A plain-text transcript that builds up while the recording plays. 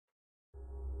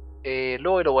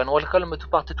Hello and welcome to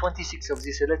part 26 of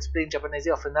this Let's Play in Japanese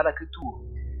of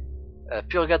Naraku2.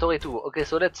 Purgatory 2. Okay,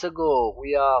 so let's go.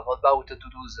 We are about to do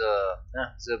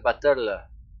the battle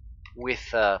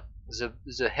with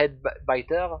the head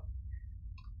biter.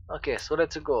 Okay, so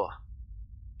let's go.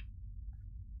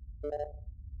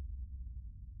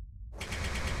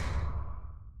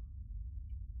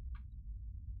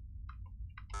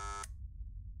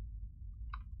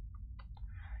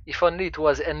 If only it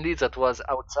was Enri that was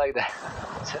outside. Then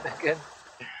again,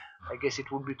 I guess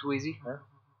it would be too easy. Huh?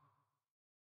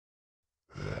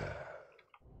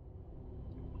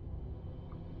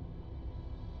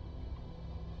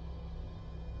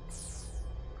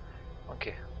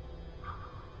 Okay.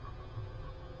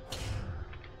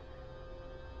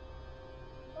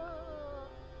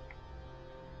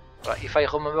 If I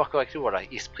remember correctly,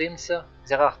 he sprints.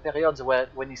 There are periods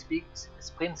when he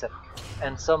sprints,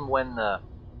 and some when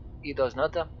he does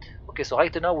not. Okay, so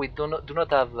right now we do not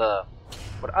have.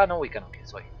 No, we can. Okay,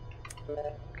 sorry.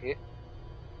 Okay.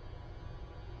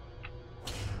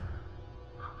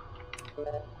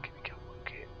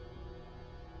 Okay.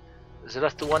 The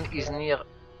last one is near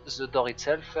the door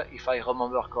itself, if I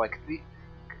remember correctly.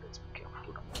 Okay, let's be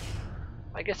careful.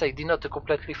 I guess I did not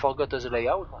completely forget the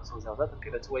layout, so there's that. Okay,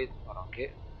 let's wait.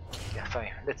 Okay. Yeah,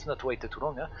 fine. Let's not wait too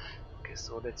long. Huh? Okay,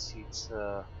 so let's see. It's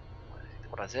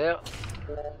voilà there.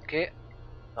 Okay.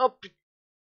 Oh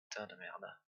putain de merde.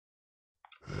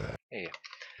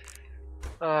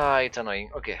 Yeah. It's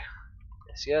annoying. Okay.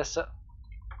 Yes.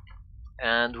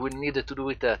 And we'll need to do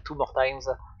it 2 more times.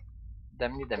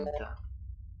 Damn it.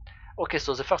 Okay,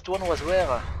 so the first one was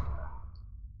where?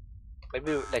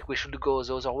 Maybe like we should go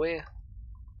the other way.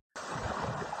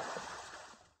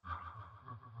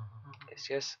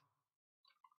 Yes.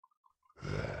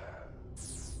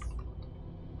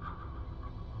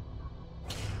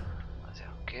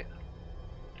 Okay.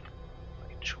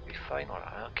 It should be fine.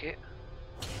 Voilà. Okay.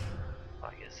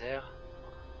 Yes, there.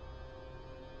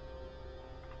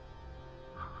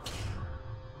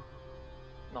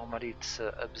 Normally it's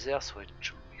up there, so it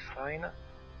should be fine.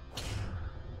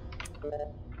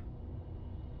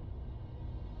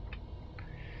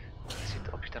 Is it?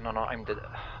 Oh putain, no, I'm dead.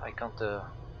 I can't.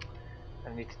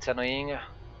 And it's annoying.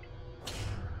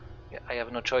 Yeah, I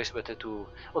have no choice but to.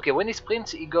 Okay, when he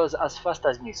sprints, he goes as fast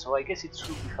as me, so I guess it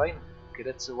should be fine. Okay,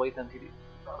 let's wait until.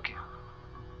 Okay.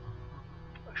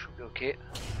 I should be okay.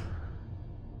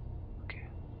 Okay.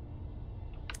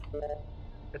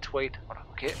 Let's wait.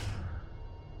 Okay.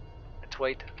 Let's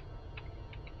wait.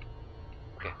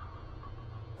 Okay.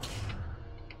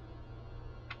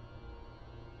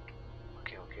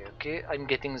 Okay. I'm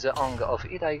getting the hang of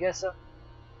it, I guess.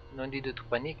 No need to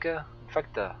panic. In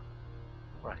fact,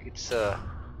 it's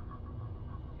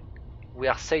we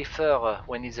are safer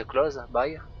when it's close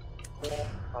by,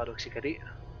 paradoxically,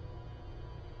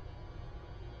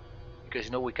 because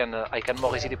you know we can. I can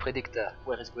more easily predict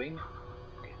where it's going.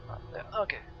 Okay, there.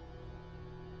 Okay.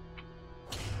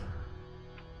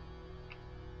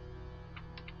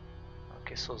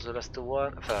 Okay, so the last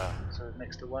one, the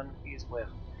next one is where?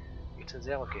 It's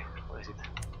there. Okay, where is it?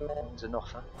 In the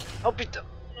north. Huh? Oh putain!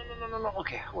 No.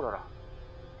 Okay, oh la la.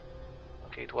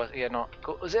 Okay, it was. Yeah, no.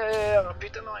 Go there!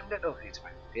 Putain, no, I'm dead. Okay, it's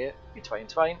fine. Okay,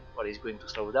 it's fine. Well, he's going to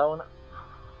slow down.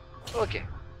 Okay.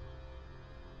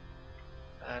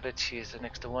 Let's see, the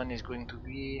next one is going to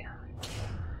be.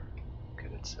 Okay,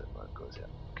 let's go there.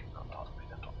 Okay, no.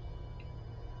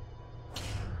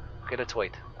 Okay, let's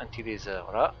wait until he's.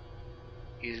 Voilà.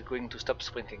 He's going to stop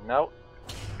sprinting now.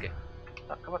 Okay.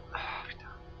 Oh, come on. Putain.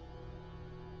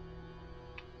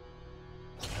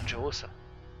 It's dangerous.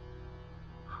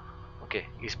 Okay,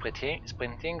 he's sprinting.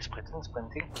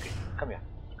 Okay, come here.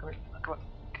 Come on.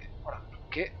 Okay, voilà.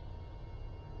 Okay.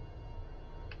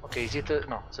 Okay, is it?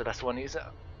 No, the last one is.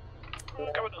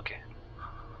 Come on, okay.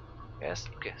 Yes,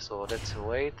 okay, so let's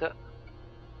wait.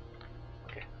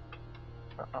 Okay.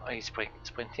 He's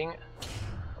sprinting.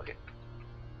 Okay.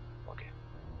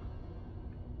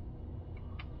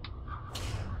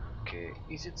 Okay,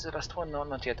 is it the last one? No,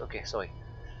 not yet. Okay, sorry.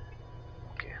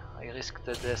 Okay, I risked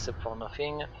this for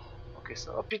nothing. Okay,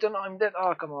 so. Oh, Peter, no, I'm dead.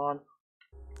 Oh, come on.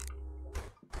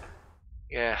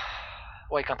 Yeah.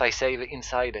 Why can't I save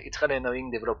inside? It's really annoying,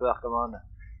 developer. Come on.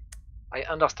 I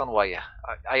understand why.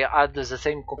 I had the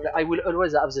same complaint. I will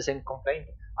always have the same complaint.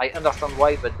 I understand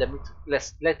why, but damn it,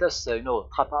 let us,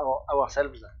 trap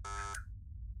ourselves.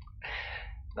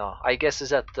 No, I guess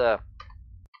that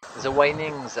the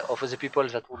whinings of the people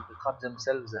that would trap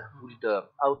themselves would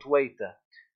outweigh the.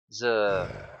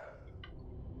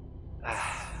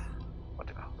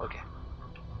 Whatever. Okay.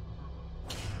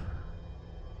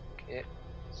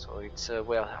 So it's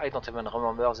where I don't even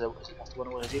remember the first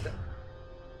one. Where is it?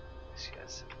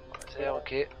 Yes, there.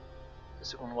 Okay. The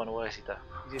second one, where is it?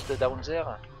 Is it down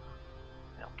there?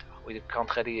 No, we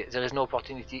can't really. There is no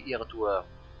opportunity here to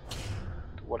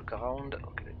walk around.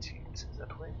 Okay, let's see. It's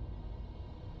that way.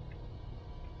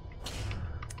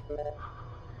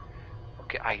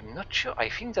 Okay, I'm not sure. I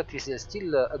think that is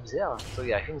still up there. So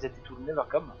yeah, I think that it will never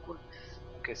come. Cool.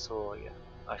 Okay, so yeah,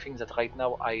 I think that right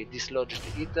now I dislodged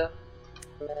it.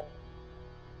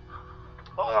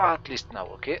 Oh, at least now,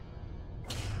 okay.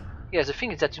 Yeah, the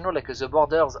thing is that, you know, like the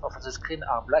borders of the screen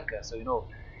are black, so you know,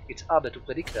 it's hard to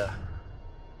predict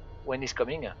when he's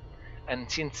coming. And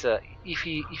since if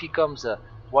he comes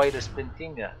while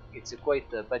sprinting, it's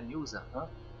quite bad news. Huh?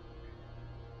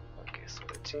 Okay, so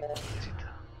let's see. Where is it?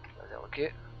 There,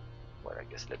 okay. Well, I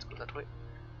guess let's go that way.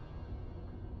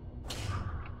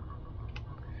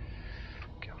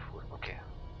 Careful. Okay.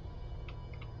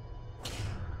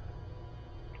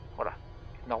 Voilà.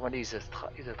 Normally he's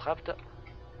trapped.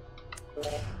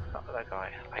 No, d'accord,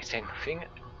 I say nothing.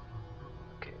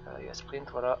 Okay, yeah, sprint,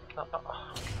 voilà. No, no.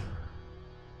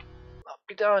 Oh,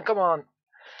 putain, come on!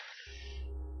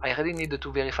 I really need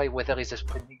to verify whether he's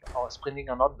sprinting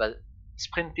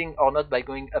or not by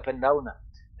going up and down.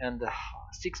 And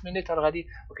 6 minutes already.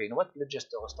 Okay, you know what? Let's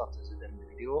just restart the damn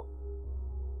video.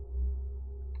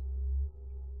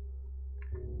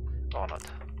 Or not.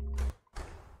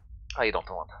 I don't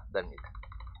want. Damn it.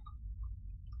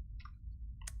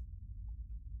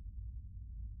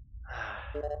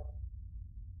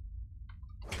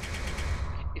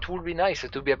 It would be nice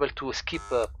to be able to skip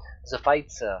the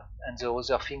fights and the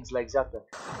other things like that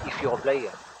if you're a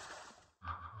player.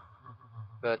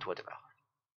 But whatever.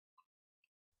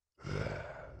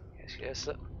 Yes, yes.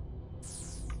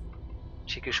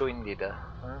 Cheeky show indeed.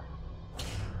 Huh?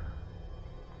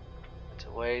 Let's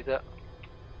wait.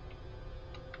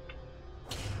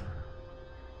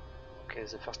 Okay,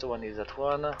 the first one is that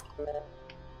one.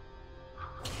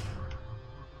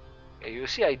 Yeah, you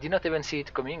see, I did not even see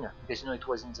it coming because you know it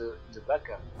was in the back.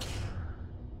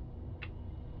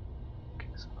 Okay,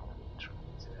 so now it should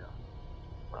be there.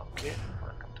 Well, okay,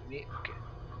 well, come to me. Okay.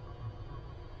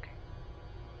 Okay.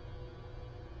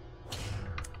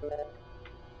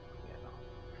 Yeah, no.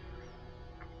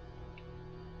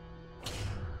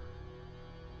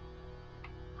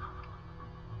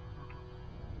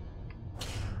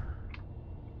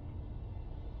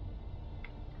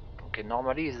 Okay,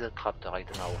 normally it's trapped right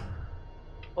now.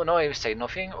 Oh no, I say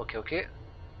nothing. Okay, okay.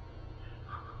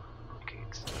 Okay,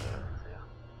 it's there.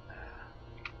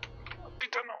 Oh,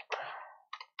 putain, no.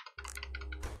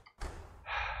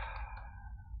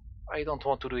 I don't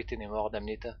want to do it anymore, damn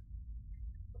it.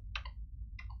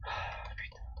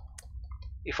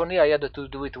 If only I had to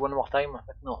do it one more time,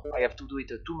 but no, I have to do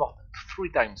it 3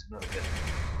 times. No, okay.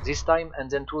 This time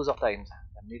and then 2 other times.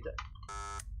 Damn it.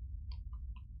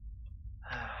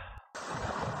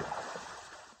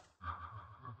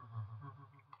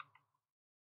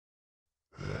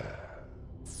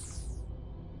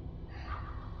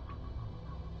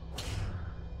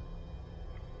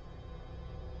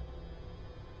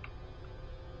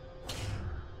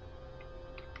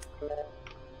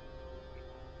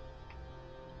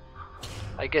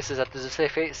 I guess that the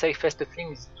safest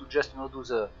thing is to just do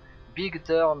the big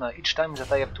turn each time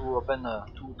that I have to open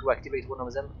to activate one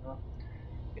of them.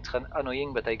 It's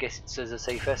annoying, but I guess it's the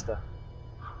safest.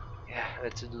 Yeah,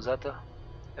 let's do that.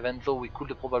 Even though we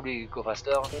could probably go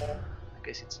faster, I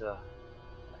guess it's okay,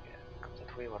 come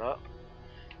that way. Voilà.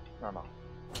 No, no.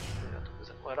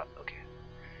 Voilà. Okay.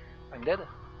 I'm dead.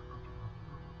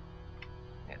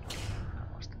 Yeah.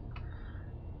 Almost.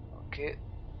 Okay.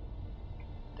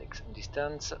 Take some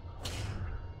distance.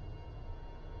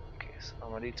 Okay, so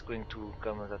normally it's going to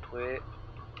come that way.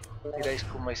 Did I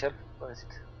screw myself? Where is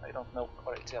it? I don't know.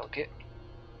 Alright, there, okay.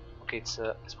 Okay, it's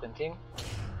sprinting.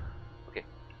 Okay.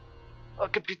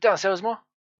 Okay, putain, sérieusement?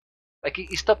 Like,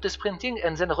 he stopped sprinting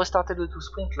and then restarted to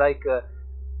sprint like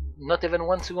not even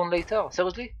 1 second later.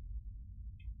 Seriously?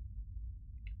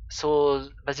 So,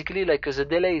 basically, like, the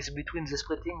delays between the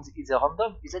sprintings is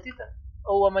random? Is that it?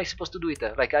 How am I supposed to do it?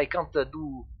 Like, I can't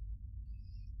do...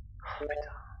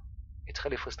 It's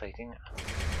really frustrating.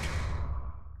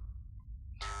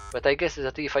 But I guess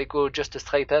that if I go just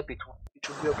straight up, it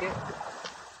should be okay.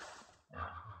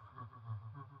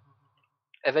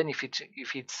 Even if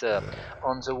it's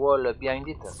on the wall behind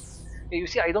it. You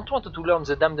see, I don't want to learn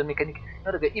the damned mechanic.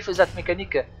 No, if that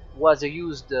mechanic was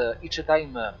used each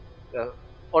time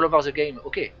all over the game,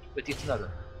 okay, but it's not.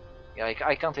 Yeah,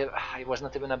 I can't. I was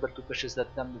not even able to push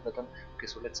that damned button. Okay,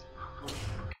 so let's.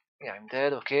 Yeah, I'm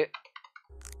dead. Okay.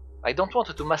 I don't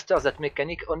want to master that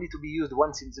mechanic only to be used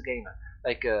once in the game.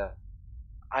 Like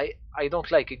I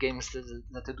don't like games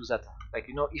that do that. Like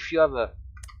you know, if you have a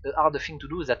hard thing to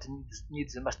do that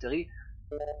needs the mastery,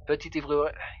 put it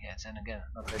everywhere. Yeah, then again,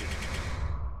 not really.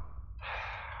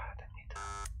 Damn it.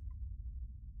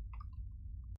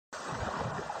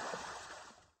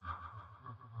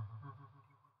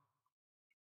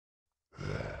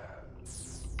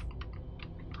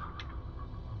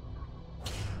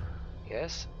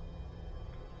 Yes.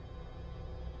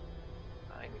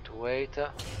 I need to wait.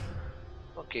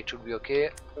 Okay, it should be okay.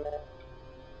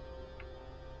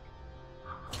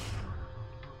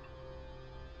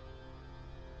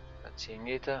 Not seeing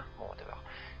it. Oh, whatever.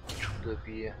 It should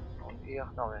be on here.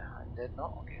 No, I'm dead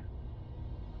now. Okay.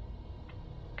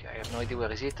 Okay, I have no idea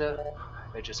where is it.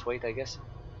 Let's just wait, I guess.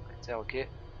 Right there, okay.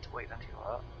 Let's wait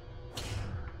until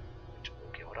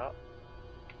okay, voilà.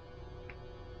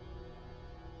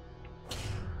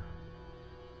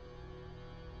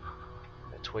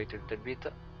 Let's wait a little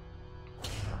bit.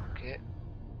 Okay.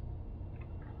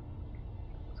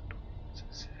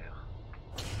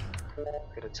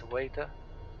 Okay, let's wait.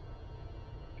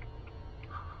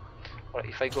 Well,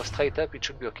 if I go straight up, it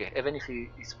should be okay, even if he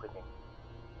is sprinting.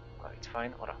 Well, it's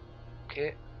fine. Voilà.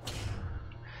 Okay.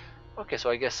 Okay, so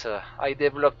I guess I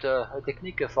developed a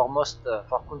technique for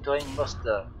for countering most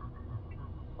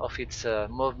of its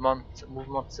movement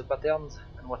patterns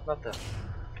and whatnot.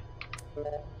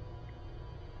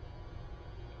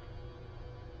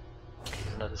 Okay,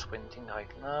 he's not sprinting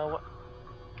right now.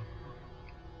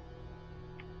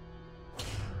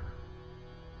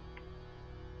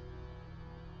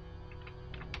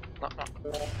 No, no.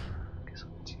 Okay, so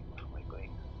let's see, where am I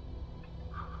going?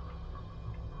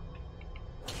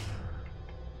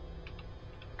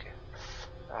 Okay.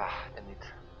 Ah, damn it.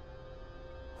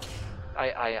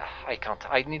 I can't.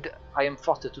 I am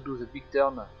forced to do the big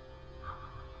turn.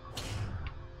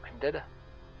 I'm dead?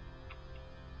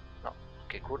 No.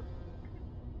 Okay, cool.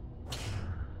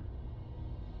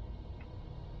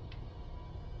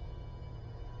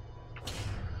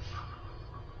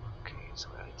 Okay, so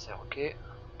it's there, okay.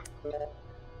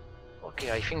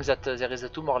 Okay, I think that there is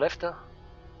two more left.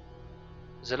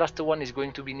 The last one is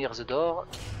going to be near the door.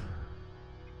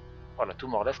 Voilà, two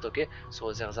more left, okay.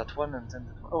 So there's that one and then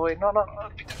that one. Oh wait, no, no,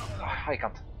 no, I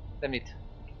can't. Damn it.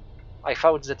 I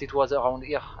thought that it was around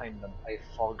here. I'm done. I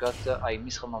forgot, I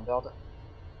misremembered.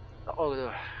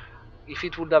 Oh, if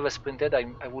it would have sprinted, I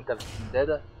would have been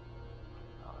dead.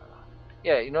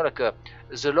 Yeah, you know, like the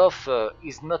loft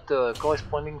is not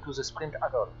corresponding to the sprint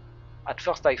at all. At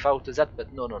first I thought that,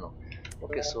 but no, no, no.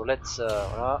 Okay, so let's,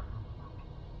 voilà.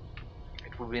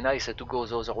 It would be nice to go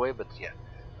the other way, but yeah,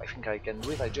 I think I can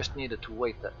do it. I just need to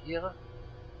wait here.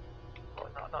 Oh,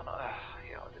 no, no, no,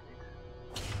 here,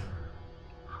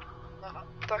 no, no,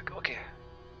 attack, okay.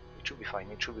 It should be fine,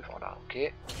 it should be fine now,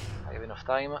 okay. I have enough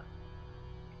time.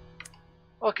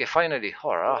 Okay, finally,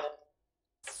 alright.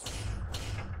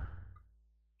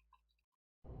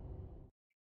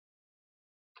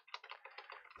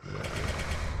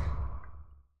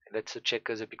 Let's check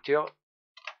the picture.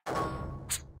 Ah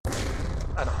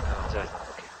no, there is not,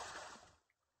 okay.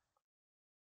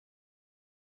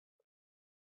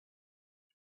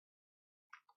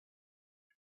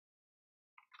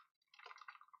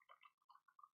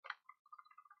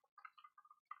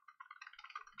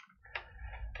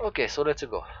 Okay, so let's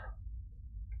go.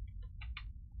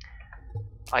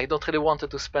 I don't really want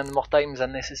to spend more time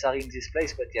than necessary in this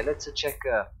place, but yeah, let's check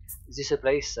this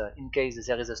place in case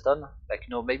there is a stone. Like, you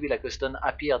know, maybe like a stone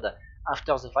appeared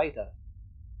after the fight.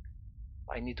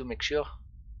 I need to make sure.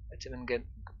 Let's even go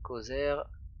there.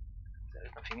 There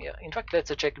is nothing here. In fact,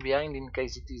 let's check behind in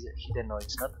case it is hidden. No,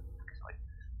 it's not.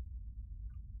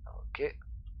 Okay.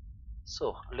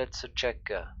 So let's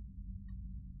check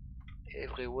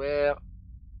everywhere.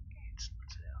 It's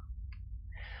not there.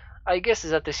 I guess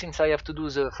that since I have to do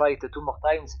the fight two more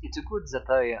times, it's good that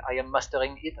I am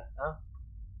mastering it. Huh?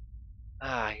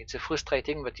 Ah, it's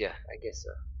frustrating, but yeah, I guess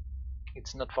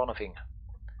it's not for nothing.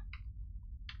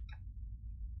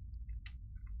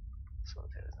 So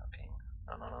there is nothing.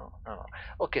 No, no, no, no, no.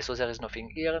 Okay, so there is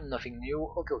nothing here, nothing new.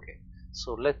 Okay, okay.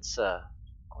 So let's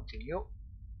continue.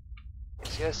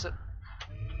 Yes,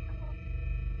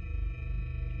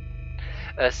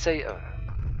 yes.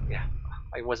 Yeah,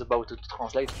 I was about to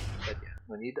translate, but yeah,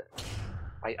 no need.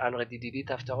 I already did it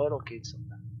after all. Okay, it's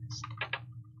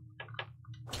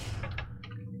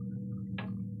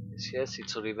yes, yes,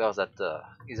 it's Oliver that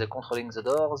is controlling the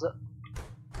doors.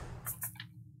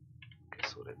 Okay,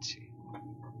 so let's see.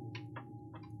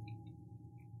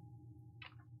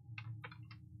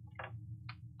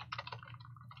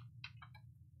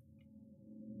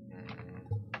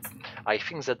 I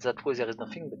think that that way there is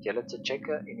nothing, but yeah, let's check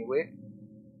anyway.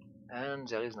 And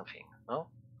there is nothing, no?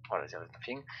 Well, there is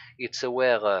nothing. It's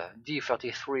where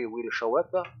D33 will show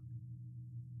up,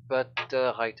 but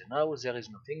right now there is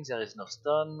nothing, there is no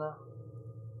stone.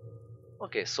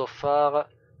 Okay, so far...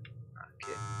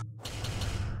 Okay.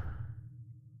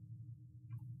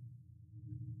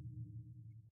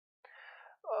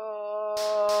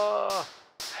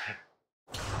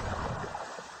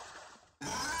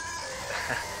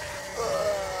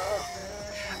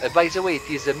 By the way, it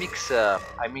is a mix.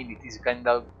 I mean, it is kind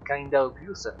of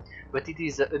obvious, but it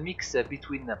is a mix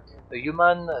between a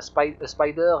human, a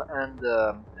spider, and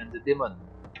the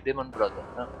demon blood.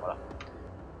 Voilà.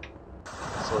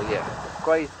 So yeah,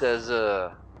 quite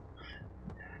the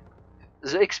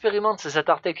experiments that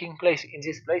are taking place in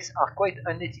this place are quite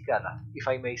unethical, if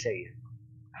I may say.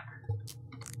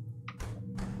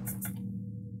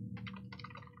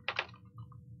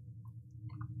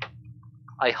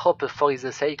 I hope for his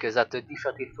sake that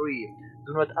D33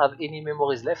 do not have any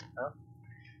memories left. Huh?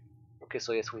 Okay,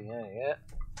 so yes, yeah.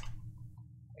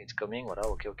 It's coming, voilà,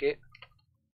 okay.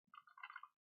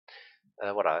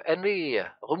 Voilà, Enri,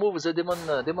 remove the demon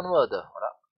mode,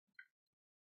 voilà.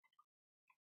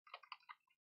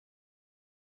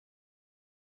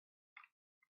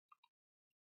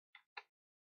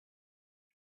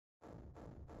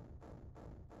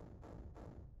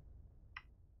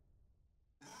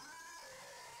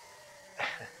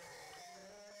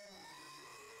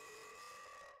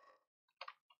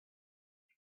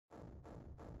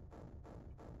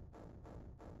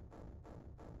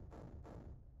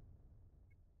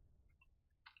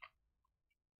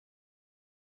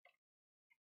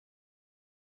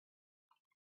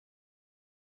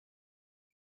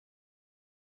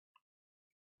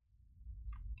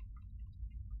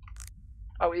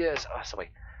 Oh yes, sorry.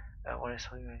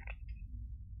 Sorry.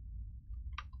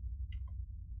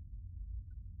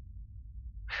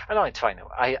 No, it's fine.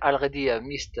 I already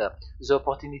missed the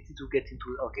opportunity to get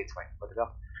into. Okay, it's fine.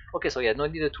 Whatever. Okay, so yeah, no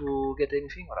need to get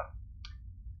anything. Voilà.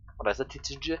 Voilà, that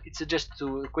it's just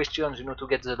to questions, you know, to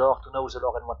get the lore, to know the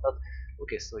lore and whatnot.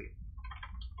 Okay, so yeah.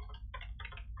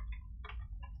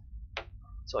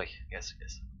 Sorry. Yes.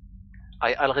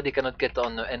 I already cannot get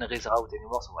on Enri's route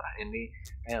anymore, so voilà. Enri,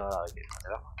 voilà, okay,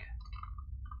 whatever.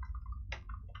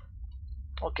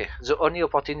 Okay, the only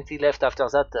opportunity left after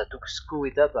that to screw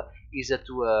it up is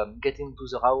to get into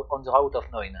the route on the route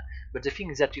of Noin. But the thing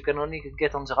is that you can only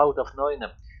get on the route of Noin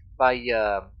by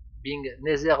being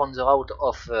neither on the route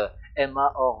of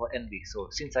Emma or Envy. So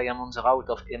since I am on the route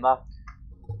of Emma,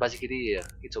 basically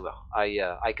it's over.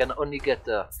 I can only get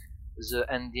the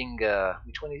ending.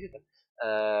 Which one is it?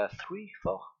 3,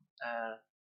 4,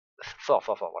 4.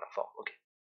 Voilà, 4. Okay.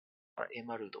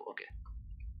 Emma Ludo. Okay.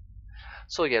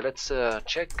 So yeah, let's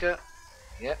check.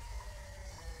 Yeah.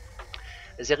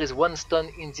 There is one stone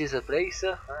in this place.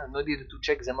 No need to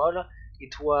check them all.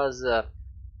 It was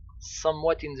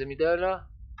somewhat in the middle.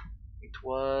 It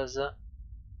was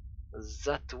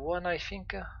that one, I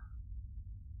think.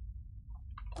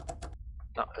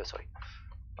 No, sorry.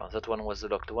 No, that one was the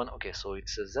locked one. Okay, so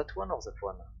it's that one or that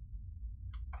one?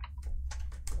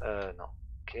 No.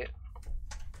 Okay.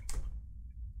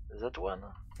 That one?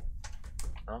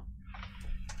 No.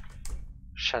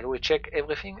 Shall we check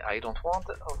everything? I don't want.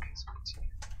 Okay, so let's see.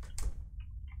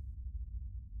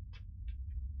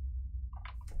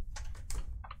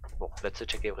 Bon, let's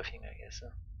check everything, I guess.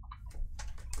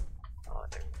 Oh,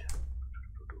 damn it.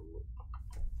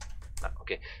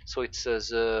 Okay, so it's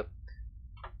the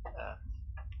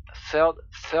third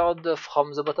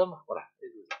from the bottom. Voilà.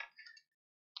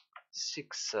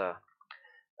 6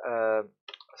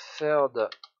 third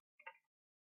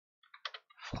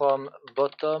from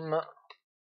bottom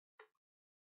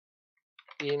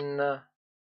in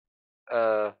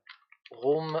a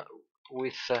room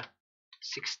with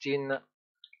 16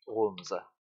 rooms.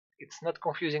 It's not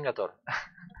confusing at all.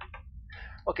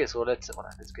 Okay, so let's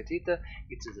get it.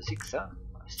 It's the 6,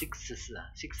 6.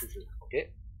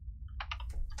 Okay.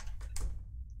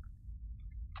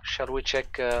 Shall we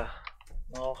check?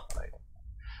 No.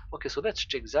 Okay, so let's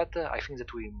check that. I think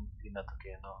that we did not.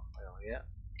 Okay, no. Yeah.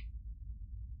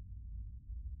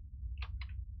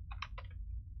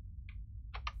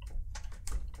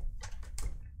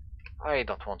 I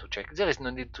don't want to check. There is no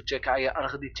need to check. I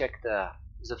already checked the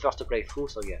first playthrough,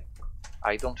 so yeah.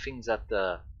 I don't think that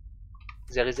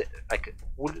there is like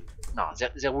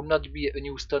there will not be a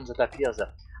new stone that appears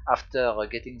after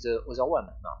getting the other one.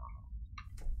 No.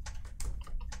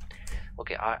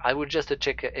 Okay, I will just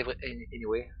check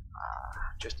anyway,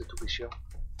 just to be sure.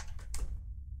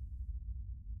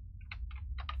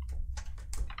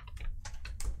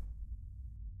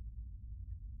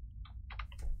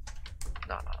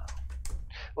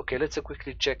 Okay, let's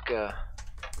quickly check.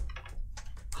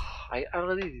 I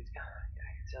already did.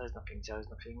 There is nothing. There is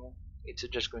nothing. It's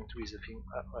just going to be the thing.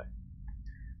 Right.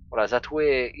 Voilà, that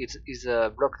way it is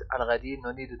blocked already.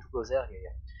 No need to go there.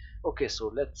 Yeah. Okay, so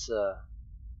let's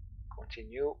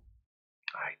continue.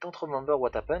 I don't remember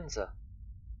what happens.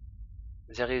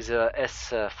 There is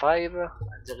S5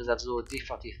 and there is also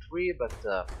D33,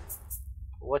 but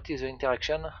what is the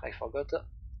interaction? I forgot.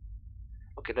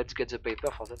 Okay, let's get the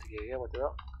paper for that. Yeah,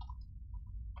 whatever.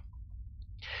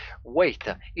 Wait,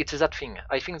 it's that thing.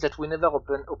 I think that we never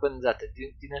opened that,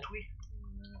 didn't we?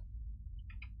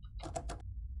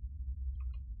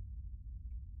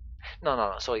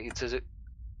 No, sorry, it's the...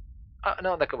 Ah,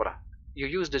 no, d'accord, voilà. You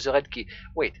used the red key.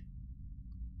 Wait,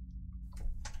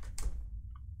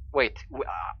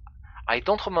 I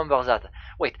don't remember that.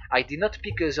 Wait, I did not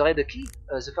pick the red key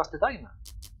the first time?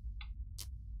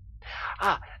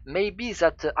 Ah, maybe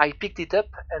that I picked it up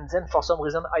and then for some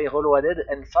reason I reloaded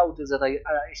and found that I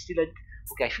still had...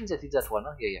 Okay, I think that it's that one,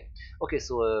 huh? Yeah. Okay,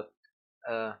 so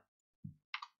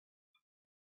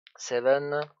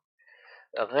 7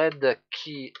 red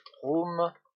key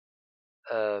room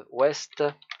west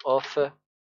of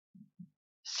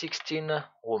 16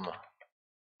 room.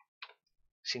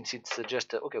 Since it's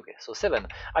just okay, so 7.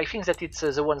 I think that it's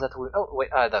the one that we... Oh wait,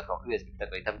 d'accord, USB.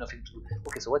 That way, it have nothing to do.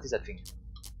 Okay, so what is that thing?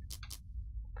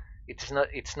 It's not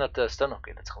stun.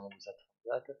 Okay, let's remove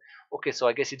that. Okay, so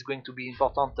I guess it's going to be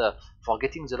important for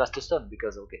getting the last stun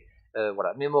because okay,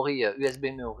 voilà, memory,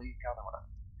 USB memory card. Voilà.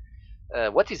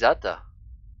 What is that?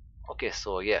 Okay,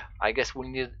 so yeah, I guess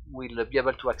we'll be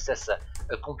able to access a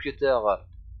computer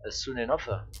soon enough,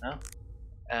 huh?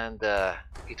 And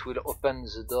it will open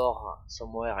the door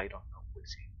somewhere. I don't know. We'll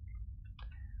see.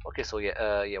 Okay, so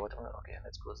yeah, yeah. What? Okay,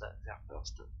 let's go there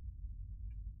first.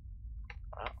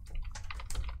 Voilà.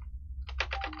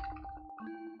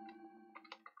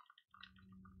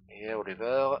 Yeah,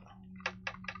 Oliver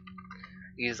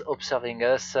is observing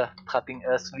us, trapping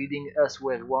us, leading us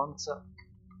where he wants,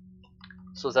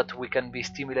 so that we can be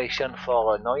stimulation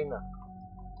for 9.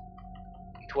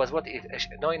 It was what?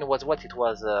 9 was what? It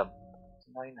was 9.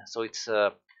 So it's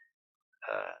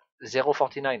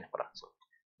 049. Voilà. So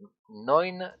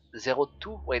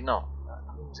 902. Wait, no.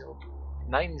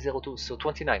 902. So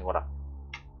 29. Voilà.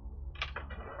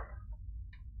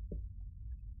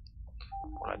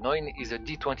 Voilà. 9 is a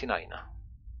D29.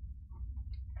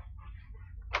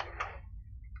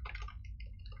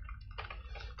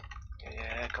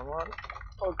 Yeah, come on.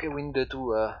 Okay, we need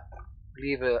to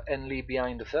leave Enri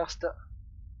behind first.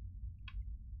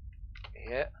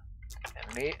 Yeah,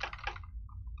 Enri.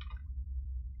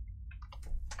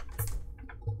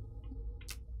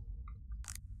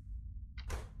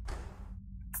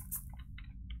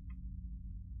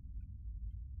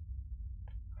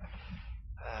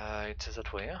 It's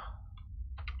that way, huh?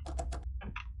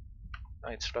 No,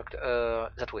 it's locked.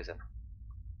 That way then.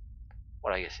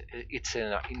 Voilà, yes. It's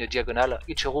in a diagonal.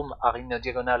 Each room are in a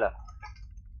diagonal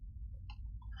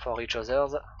for each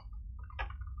other.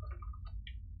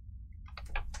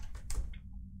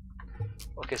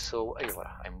 Okay, so hey,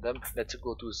 voilà, I'm done. Let's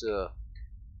go to the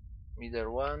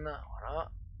middle one. Voilà.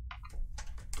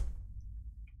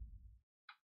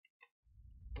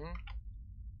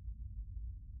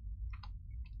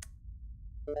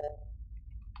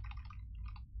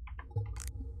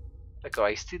 D'accord,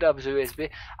 I still have the USB.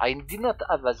 I did not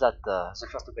have that the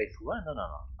first playthrough. Huh?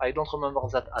 No. I don't remember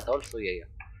that at all. So yeah.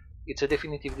 It's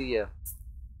definitively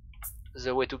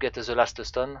the way to get the last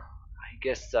stone. I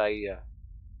guess yeah,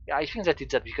 I think that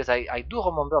it's that because I do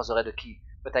remember the red key,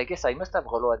 but I guess I must have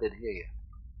reloaded here.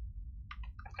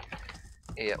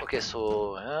 Yeah. Okay,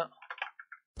 so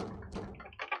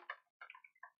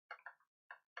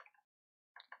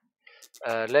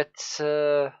let's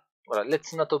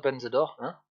not open the door,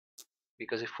 huh?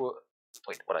 Because if we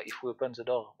if we open the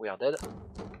door, we are dead.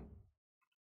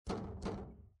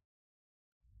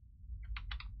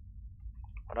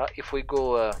 Voilà, if we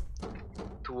go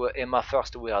to Emma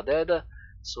first, we are dead.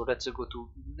 So let's go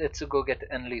get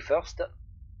Enri first.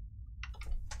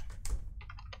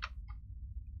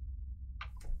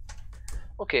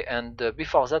 Okay, and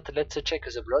before that, let's check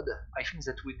the blood. I think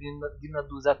that we did not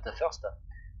do that first.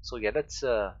 So yeah, let's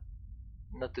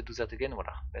not do that again.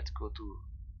 Voilà, let's go to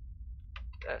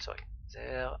sorry,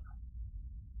 there.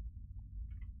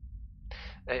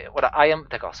 Voilà, I am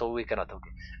d'accord. So we cannot.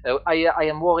 Okay, I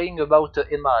am worrying about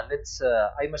Emma.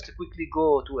 I must quickly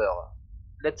go to her.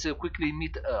 Let's quickly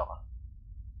meet her.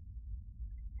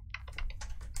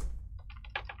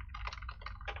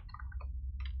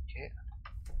 Okay.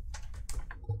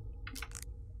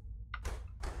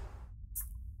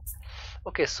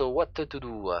 Okay, so what to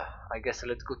do? I guess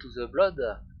let's go to the blood.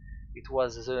 It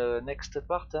was the next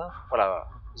part. Voilà,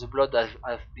 the blood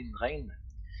have been drained.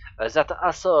 That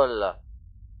asshole,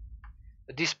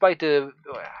 despite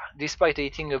despite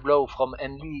eating a blow from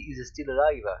Enri, is still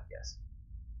alive. Yes.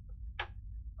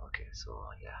 Okay, so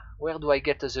yeah, where do I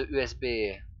get the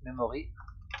USB memory?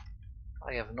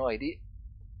 I have no idea.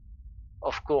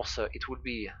 Of course, it would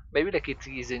be maybe like it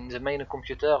is in the main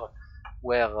computer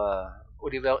where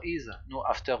Oliver is. No,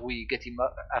 after we get him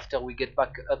after we get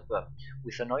back up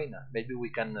with Anoin, maybe we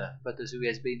can put the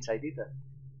USB inside it.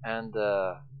 And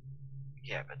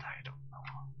yeah, but I don't know.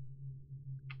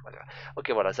 Whatever.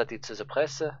 Okay, voilà, that it's the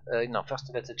press. No,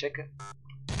 first let's check.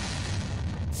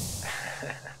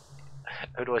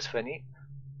 It was funny.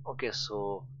 Okay,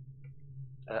 so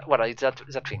voilà, it's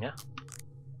that thing.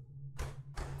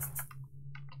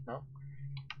 No,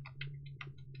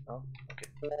 no, okay.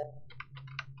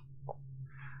 Bon.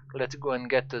 Let's go and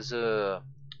get the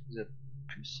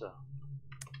puce.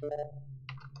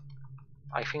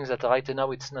 I think that right now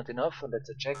it's not enough.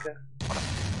 Let's check. Voilà.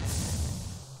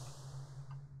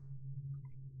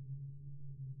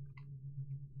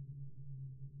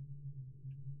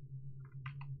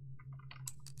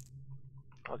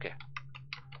 Okay.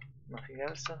 Nothing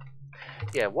else?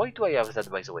 Yeah, why do I have that,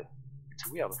 by the way? It's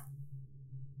weird.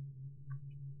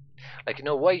 Like, you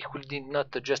know, why could it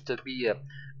not just be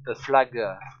a flag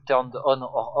turned on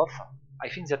or off? I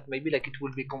think that maybe like it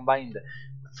will be combined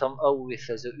somehow with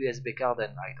the USB card,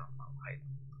 and I don't know.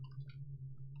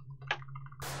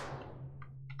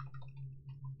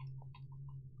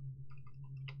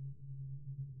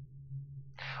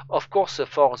 Of course,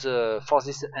 for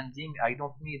this ending, I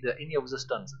don't need any of the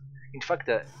stones. In fact,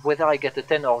 whether I get a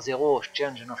 10 or 0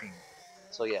 change nothing.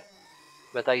 So yeah,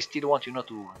 but I still want you know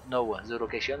to know the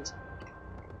locations.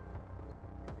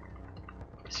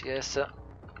 Yes.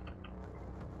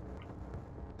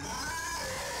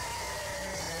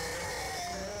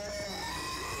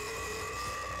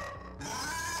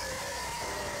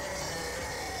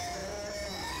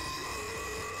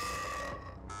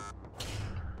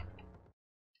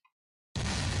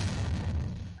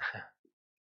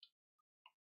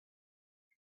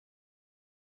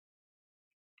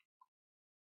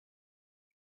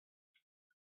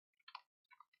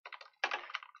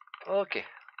 Okay.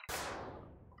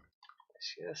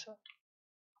 Yes.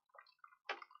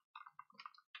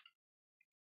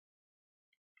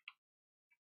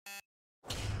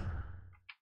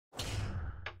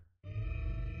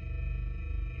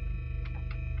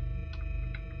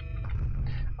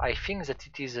 I think that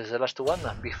it is the last one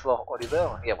before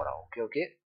Oliver. Yeah, voilà. Okay,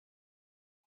 okay.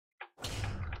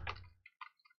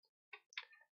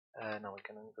 Now we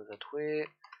can go that way.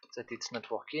 That it's not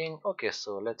working. Okay,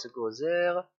 so let's go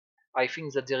there. I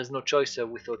think that there is no choice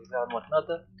with Oliver and whatnot.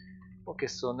 Okay,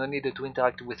 so no need to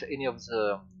interact with any of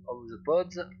the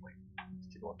pods. Wait,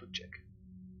 still want to check.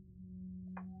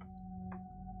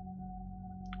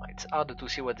 It's hard to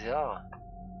see what they are,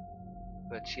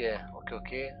 but yeah, okay,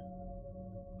 okay.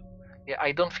 Yeah,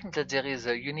 I don't think that there is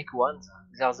unique ones.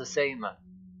 They are the same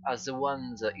as the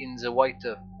ones in the white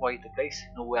place,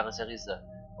 you know, where there is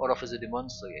all of the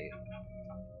demons. So yeah, yeah.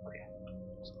 Okay.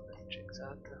 So let's check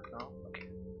that. No, okay.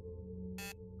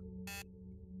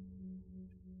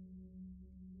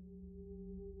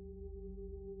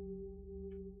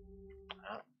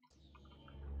 Ah.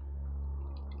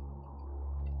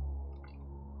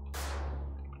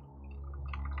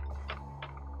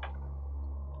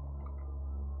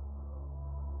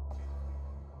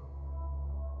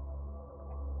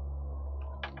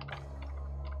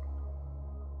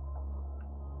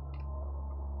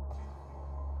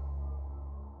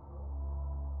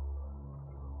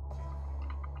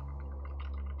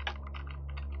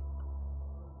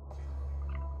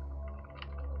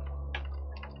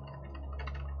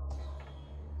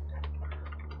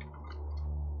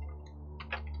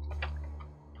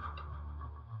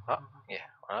 Ah, yeah,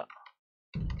 voilà.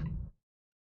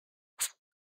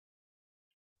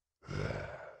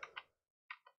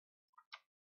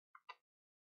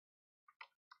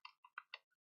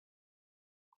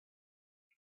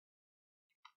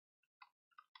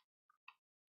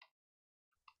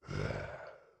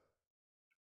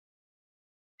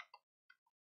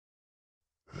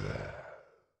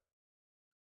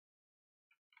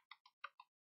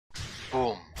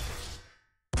 Boom.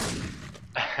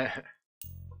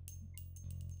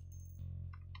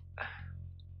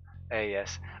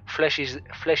 Yes, flesh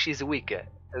is weak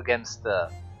against the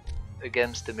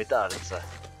metal. It's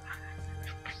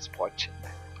sprout.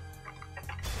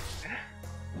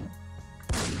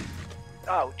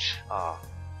 Ouch. Ah.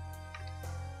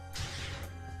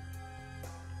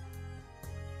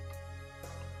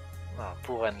 Ah,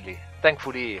 poor Enri.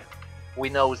 Thankfully, we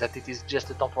know that it is just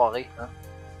temporary. Hein?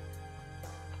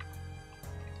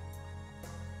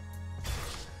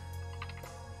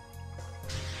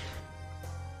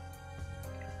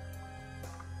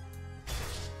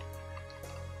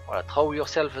 Voilà, throw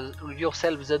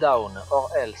yourselves down,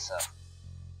 or else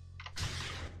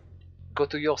go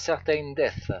to your certain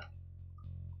death.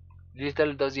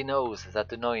 Little does he know that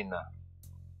Noin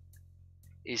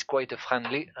is quite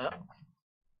friendly. Huh?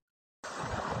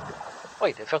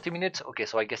 Wait, 30 minutes? Okay,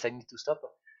 so I guess I need to stop.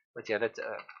 But yeah,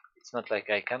 it's not like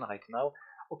I can right now.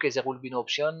 Okay, there will be no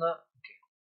option. Okay.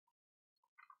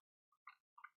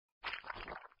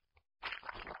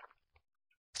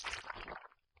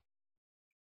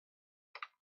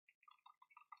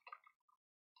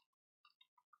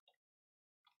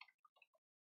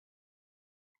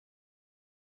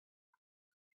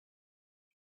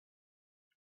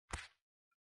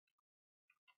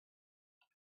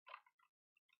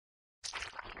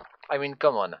 I mean,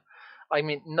 come on. I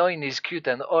mean, Noin is cute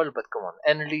and all, but come on.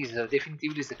 Enri is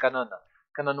definitively the canon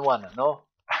one, no?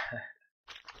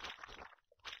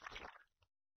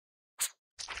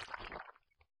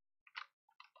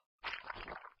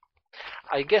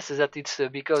 I guess that it's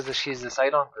because she's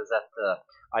silent that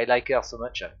I like her so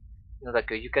much. You know, like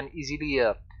you can easily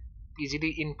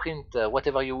imprint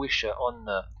whatever you wish on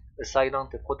a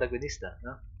silent protagonist.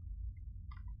 Huh?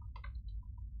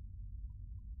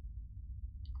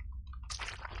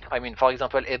 I mean, for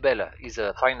example, Abel is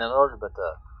fine and all, but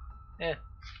yeah.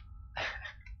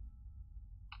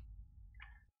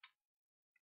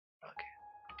 Okay.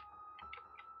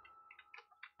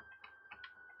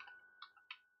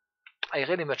 I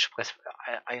really much press.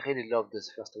 I really loved the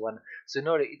first one. So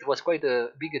no, it was quite a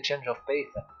big change of pace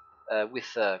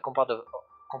with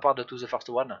compared to the first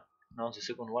one. No, the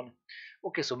second one.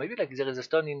 Okay, so maybe like there is a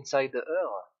stone inside her.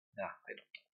 Yeah, I don't.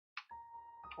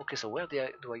 Okay, so where do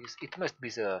I use? It must be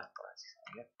the.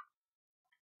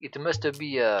 It must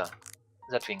be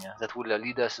that thing that will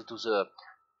lead us to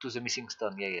the missing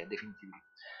stone. Yeah, yeah, definitely.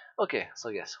 Okay, so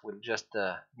yes, we'll just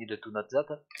need to note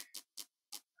that. Okay,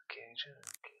 okay.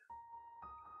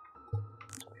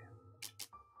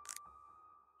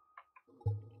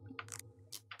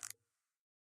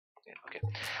 Okay.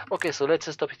 Okay, so let's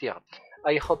stop it here.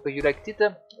 I hope you liked it.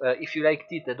 If you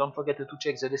liked it, don't forget to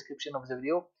check the description of the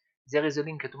video. There is a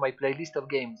link to my playlist of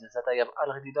games that I have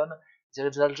already done. There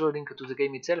is also a link to the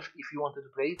game itself if you wanted to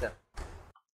play it.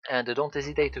 And don't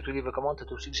hesitate to leave a comment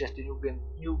to suggest a new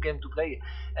game to play.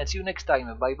 And see you next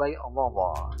time. Bye bye. Au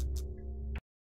revoir.